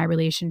tainted my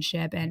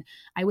relationship, and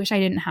I wish I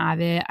didn't have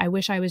it, I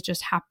wish I was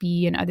just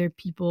happy and other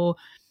people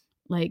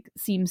like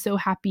seem so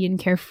happy and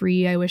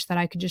carefree, I wish that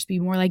I could just be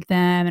more like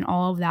them and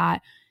all of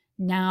that.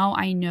 Now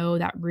I know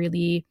that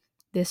really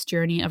this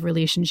journey of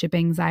relationship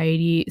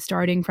anxiety,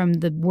 starting from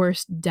the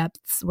worst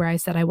depths where I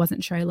said I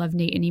wasn't sure I loved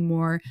Nate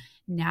anymore,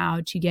 now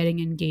to getting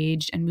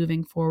engaged and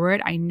moving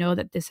forward, I know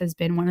that this has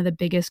been one of the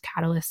biggest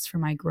catalysts for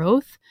my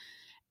growth,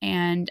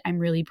 and I'm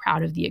really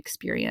proud of the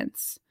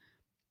experience.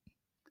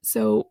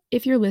 So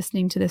if you're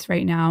listening to this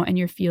right now and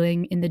you're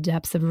feeling in the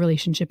depths of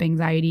relationship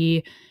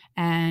anxiety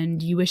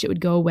and you wish it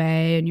would go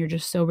away and you're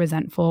just so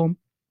resentful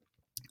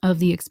of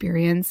the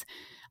experience,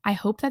 I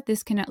hope that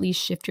this can at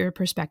least shift your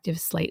perspective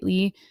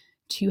slightly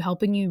to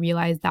helping you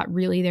realize that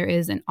really there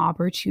is an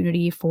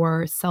opportunity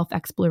for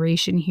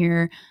self-exploration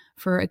here,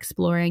 for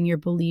exploring your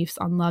beliefs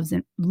on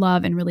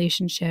love and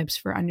relationships,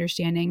 for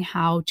understanding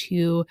how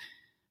to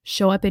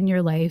show up in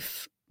your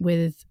life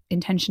with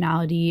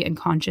intentionality and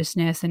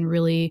consciousness, and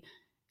really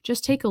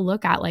just take a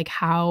look at like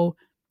how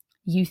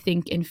you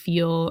think and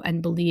feel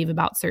and believe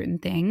about certain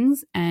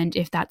things, and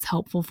if that's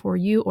helpful for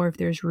you or if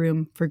there's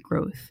room for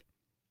growth.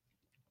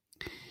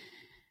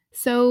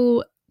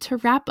 So to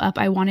wrap up,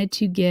 I wanted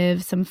to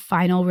give some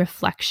final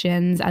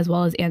reflections as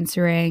well as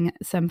answering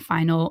some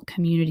final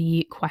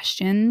community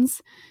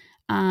questions.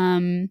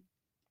 Actually,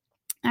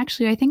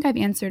 I think I've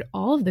answered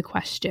all of the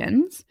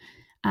questions,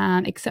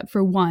 except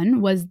for one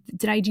was,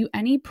 did I do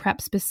any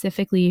prep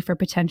specifically for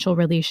potential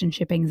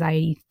relationship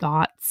anxiety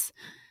thoughts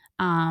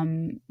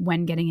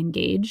when getting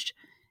engaged?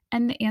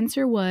 And the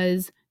answer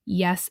was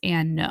yes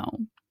and no,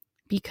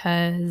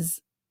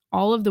 because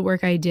all of the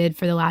work I did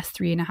for the last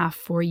 3.5,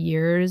 4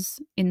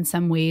 years in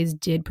some ways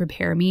did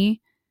prepare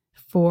me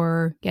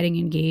for getting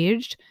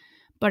engaged.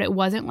 But it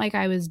wasn't like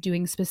I was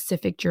doing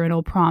specific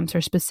journal prompts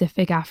or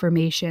specific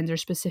affirmations or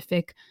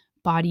specific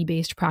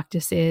body-based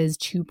practices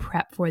to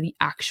prep for the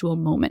actual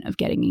moment of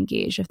getting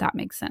engaged, if that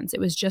makes sense. It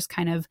was just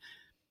kind of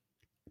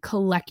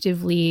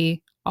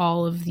collectively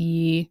all of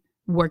the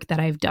work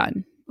that I've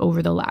done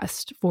over the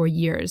last 4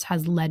 years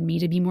has led me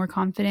to be more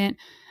confident.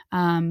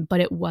 But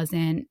it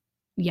wasn't,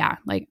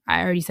 like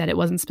I already said, it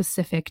wasn't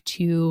specific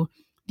to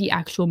the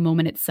actual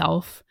moment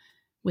itself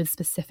with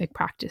specific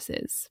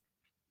practices.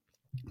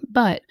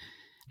 But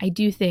I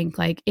do think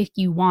like if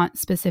you want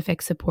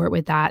specific support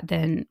with that,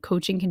 then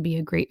coaching can be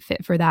a great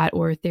fit for that,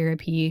 or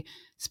therapy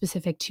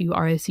specific to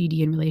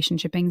ROCD and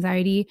relationship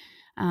anxiety.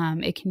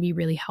 It can be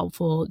really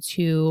helpful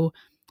to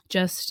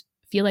just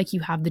feel like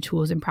you have the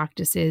tools and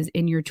practices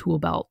in your tool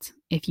belt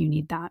if you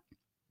need that.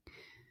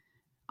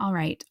 All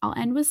right, I'll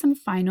end with some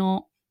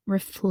final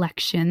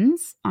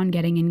reflections on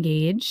getting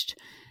engaged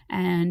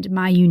and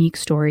my unique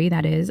story,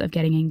 that is, of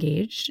getting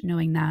engaged,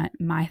 knowing that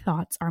my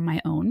thoughts are my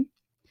own.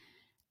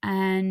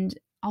 And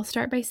I'll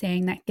start by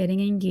saying that getting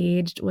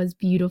engaged was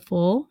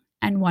beautiful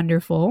and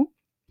wonderful.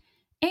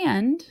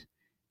 And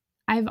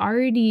I've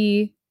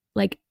already,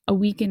 like a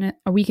week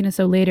and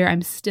so later,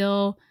 I'm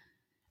still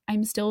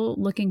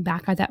looking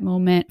back at that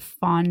moment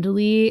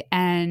fondly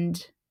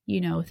and,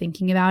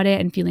 thinking about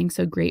it and feeling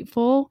so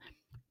grateful.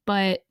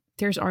 But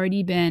there's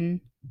already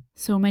been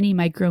so many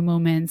micro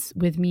moments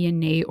with me and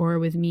Nate, or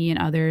with me and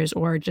others,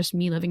 or just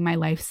me living my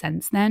life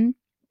since then.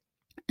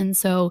 And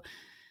so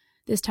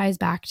this ties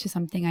back to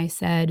something I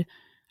said,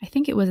 I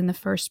think it was in the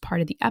first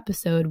part of the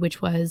episode,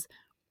 which was,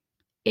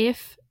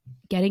 if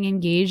getting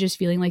engaged is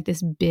feeling like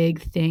this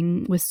big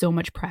thing with so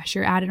much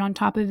pressure added on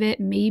top of it,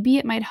 maybe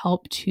it might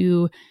help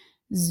to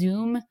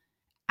zoom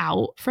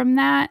out from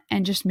that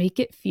and just make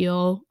it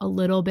feel a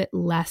little bit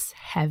less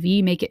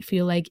heavy, make it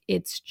feel like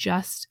it's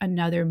just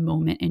another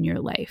moment in your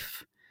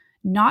life.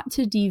 Not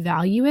to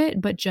devalue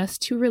it, but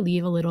just to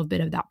relieve a little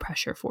bit of that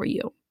pressure for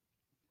you.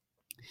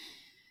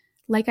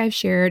 Like I've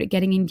shared,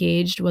 getting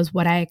engaged was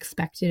what I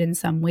expected in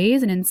some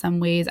ways. And in some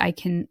ways, I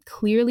can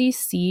clearly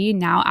see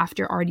now,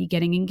 after already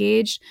getting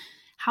engaged,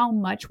 how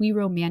much we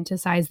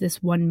romanticize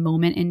this one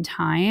moment in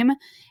time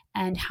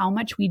and how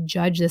much we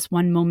judge this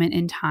one moment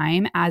in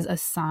time as a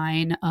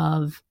sign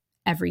of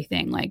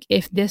everything. Like,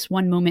 if this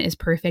one moment is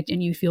perfect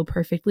and you feel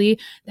perfectly,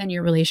 then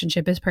your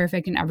relationship is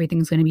perfect and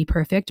everything's going to be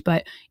perfect.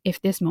 But if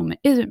this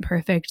moment isn't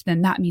perfect,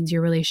 then that means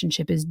your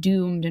relationship is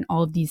doomed and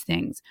all of these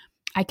things.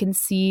 I can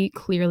see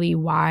clearly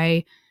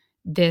why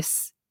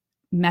this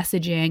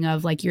messaging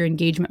of like your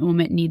engagement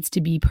moment needs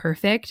to be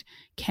perfect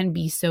can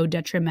be so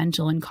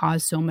detrimental and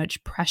cause so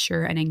much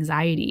pressure and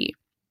anxiety.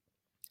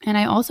 And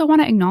I also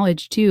want to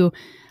acknowledge too,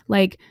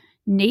 like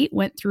Nate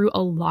went through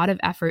a lot of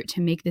effort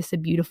to make this a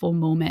beautiful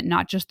moment,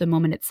 not just the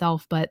moment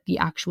itself, but the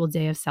actual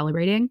day of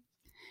celebrating.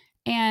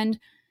 And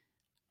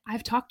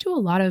I've talked to a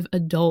lot of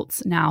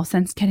adults now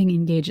since getting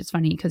engaged. It's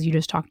funny because you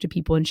just talk to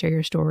people and share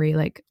your story,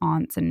 like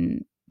aunts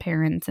and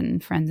parents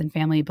and friends and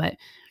family. But,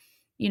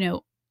 you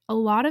know, a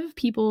lot of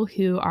people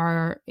who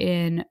are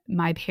in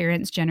my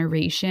parents'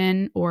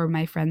 generation or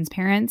my friends'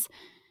 parents,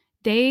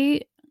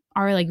 they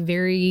are like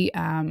very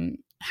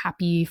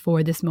happy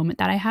for this moment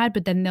that I had.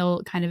 But then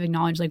they'll kind of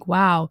acknowledge, like,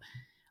 wow,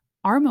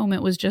 our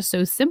moment was just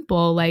so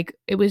simple. Like,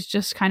 it was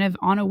just kind of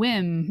on a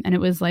whim. And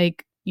it was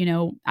like, you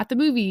know, at the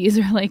movies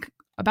or like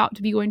about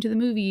to be going to the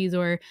movies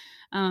or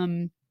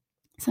some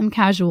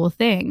casual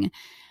thing.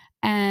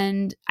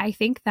 And I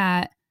think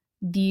that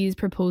these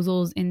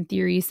proposals in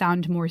theory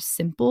sound more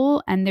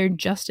simple and they're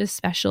just as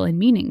special and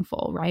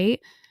meaningful,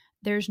 right?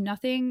 There's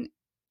nothing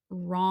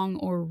wrong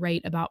or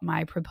right about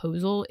my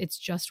proposal. It's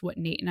just what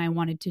Nate and I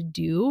wanted to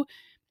do.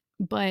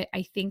 But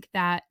I think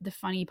that the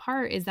funny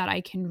part is that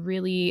I can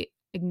really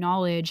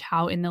acknowledge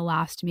how in the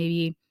last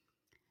maybe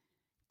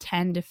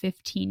 10 to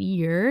 15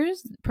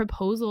 years,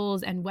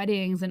 proposals and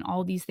weddings and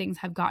all these things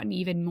have gotten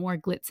even more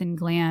glitz and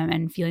glam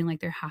and feeling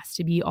like there has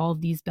to be all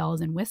of these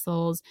bells and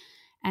whistles.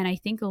 And I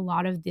think a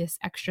lot of this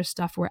extra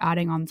stuff we're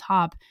adding on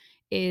top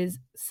is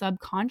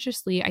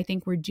subconsciously, I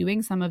think we're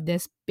doing some of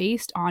this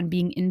based on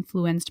being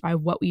influenced by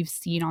what we've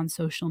seen on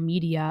social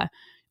media,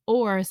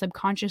 or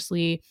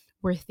subconsciously,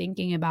 we're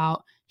thinking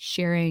about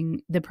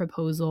sharing the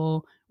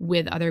proposal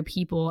with other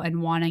people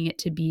and wanting it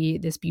to be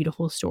this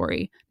beautiful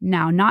story.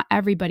 Now, not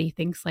everybody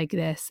thinks like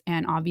this,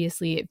 and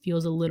obviously it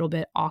feels a little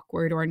bit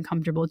awkward or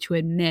uncomfortable to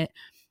admit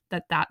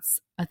that that's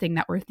a thing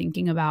that we're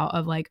thinking about,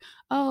 of like,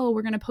 oh,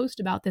 we're going to post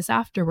about this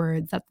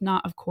afterwards. That's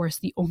not, of course,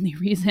 the only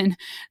reason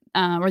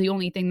or the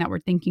only thing that we're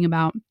thinking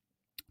about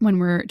when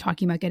we're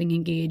talking about getting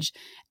engaged.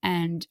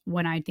 And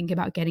when I think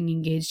about getting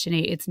engaged today,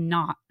 it's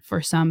not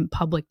for some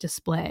public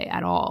display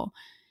at all.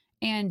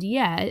 And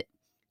yet,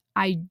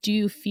 I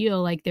do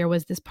feel like there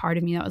was this part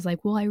of me that was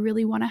like, well, I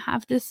really want to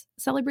have this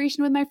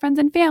celebration with my friends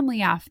and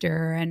family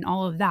after and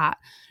all of that.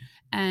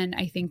 And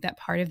I think that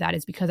part of that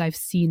is because I've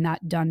seen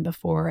that done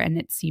before and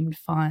it seemed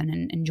fun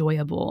and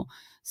enjoyable.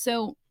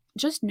 So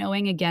just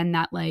knowing again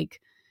that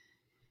like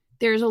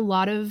there's a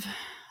lot of,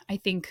 I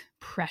think,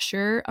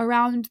 pressure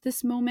around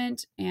this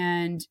moment,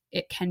 and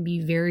it can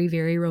be very,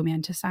 very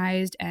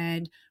romanticized,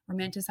 and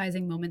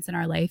romanticizing moments in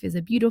our life is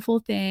a beautiful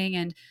thing.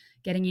 And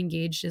getting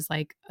engaged is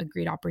like a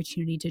great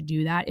opportunity to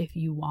do that if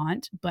you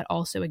want, but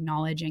also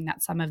acknowledging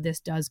that some of this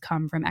does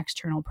come from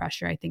external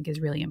pressure, I think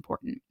is really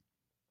important.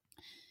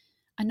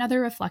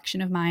 Another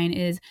reflection of mine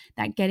is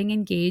that getting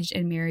engaged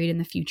and married in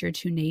the future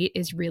to Nate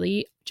is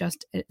really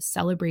just a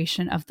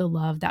celebration of the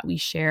love that we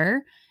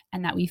share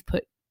and that we've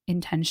put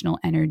intentional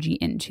energy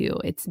into.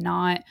 It's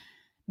not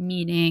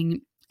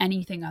meaning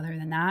anything other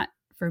than that,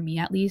 for me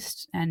at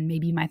least, and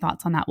maybe my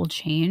thoughts on that will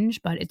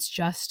change, but it's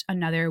just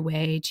another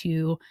way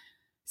to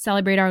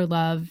celebrate our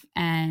love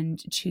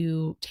and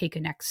to take a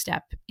next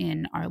step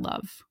in our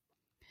love.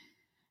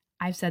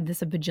 I've said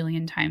this a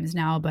bajillion times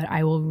now, but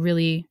I will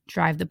really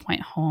drive the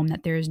point home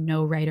that there is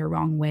no right or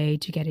wrong way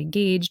to get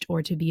engaged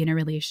or to be in a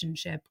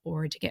relationship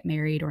or to get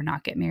married or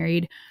not get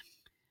married.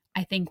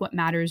 I think what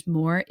matters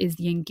more is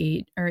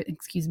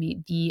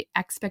the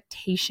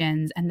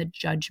expectations and the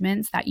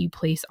judgments that you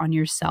place on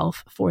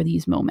yourself for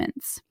these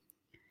moments.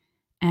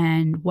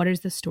 And what is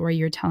the story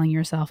you're telling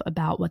yourself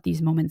about what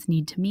these moments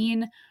need to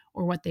mean,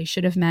 or what they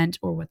should have meant,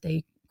 or what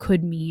they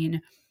could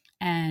mean?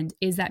 And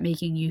is that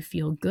making you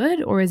feel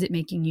good, or is it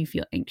making you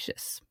feel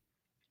anxious?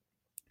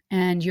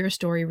 And your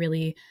story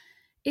really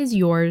is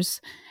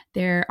yours.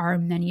 There are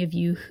many of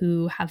you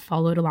who have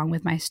followed along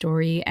with my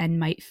story and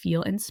might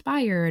feel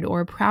inspired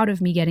or proud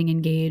of me getting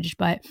engaged,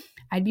 but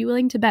I'd be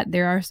willing to bet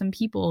there are some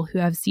people who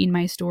have seen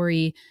my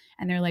story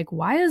and they're like,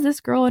 why is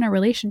this girl in a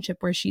relationship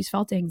where she's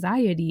felt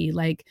anxiety?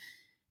 Like,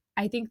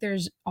 I think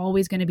there's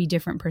always going to be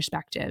different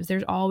perspectives.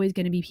 There's always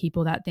going to be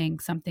people that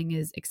think something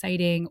is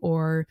exciting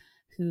or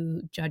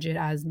who judge it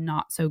as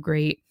not so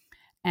great.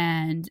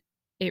 And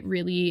it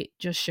really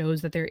just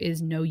shows that there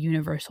is no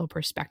universal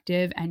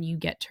perspective and you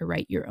get to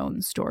write your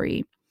own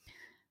story.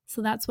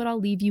 So that's what I'll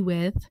leave you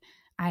with.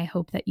 I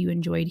hope that you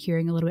enjoyed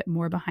hearing a little bit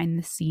more behind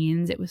the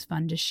scenes. It was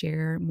fun to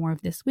share more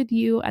of this with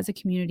you as a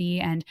community.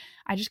 And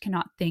I just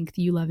cannot thank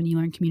the You Love and You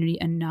Learn community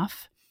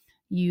enough.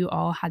 You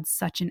all had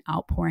such an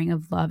outpouring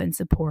of love and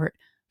support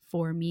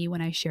for me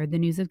when I shared the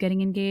news of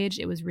getting engaged.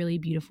 It was really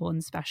beautiful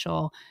and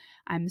special.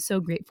 I'm so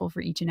grateful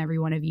for each and every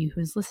one of you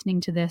who's listening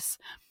to this.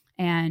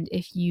 And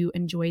if you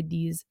enjoyed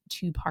these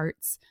 2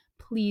 parts,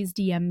 please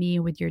DM me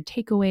with your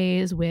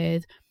takeaways,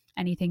 with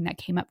anything that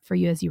came up for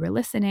you as you were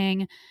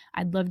listening.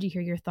 I'd love to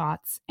hear your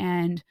thoughts.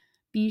 And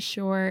be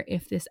sure,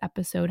 if this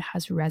episode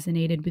has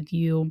resonated with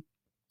you,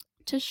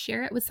 to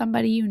share it with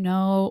somebody you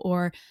know,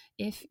 or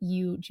if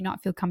you do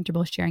not feel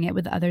comfortable sharing it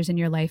with others in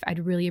your life,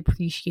 I'd really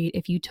appreciate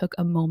if you took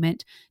a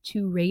moment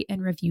to rate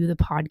and review the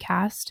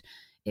podcast.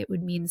 It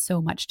would mean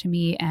so much to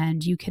me.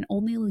 And you can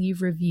only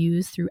leave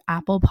reviews through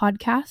Apple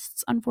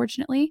Podcasts,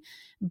 unfortunately,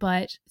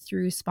 but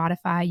through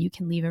Spotify, you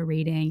can leave a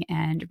rating,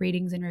 and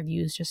ratings and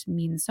reviews just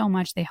mean so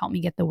much. They help me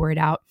get the word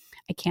out.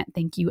 I can't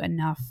thank you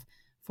enough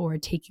for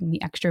taking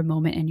the extra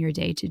moment in your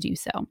day to do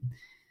so.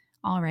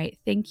 All right.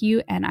 Thank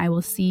you. And I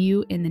will see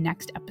you in the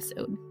next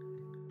episode.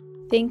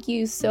 Thank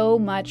you so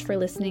much for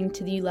listening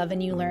to the You Love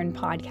and You Learn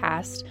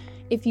podcast.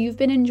 If you've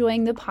been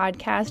enjoying the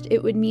podcast,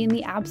 it would mean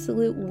the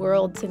absolute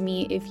world to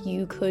me if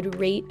you could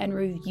rate and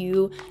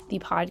review the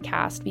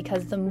podcast,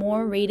 because the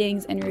more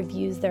ratings and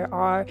reviews there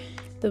are,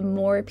 the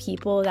more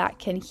people that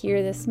can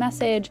hear this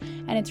message.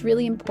 And it's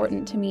really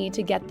important to me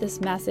to get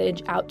this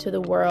message out to the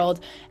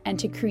world and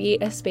to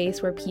create a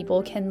space where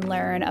people can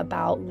learn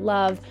about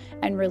love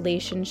and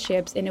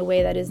relationships in a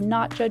way that is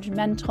not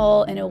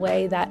judgmental, in a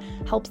way that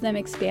helps them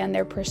expand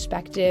their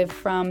perspective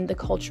from the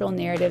cultural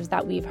narratives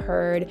that we've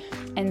heard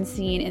and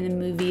seen in the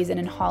movies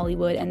and in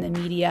Hollywood and the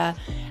media.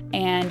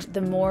 And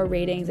the more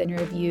ratings and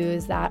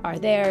reviews that are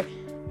there,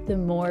 the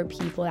more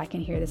people that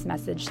can hear this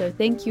message. So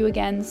thank you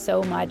again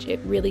so much. It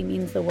really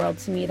means the world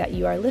to me that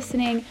you are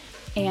listening,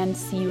 and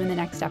see you in the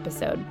next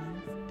episode.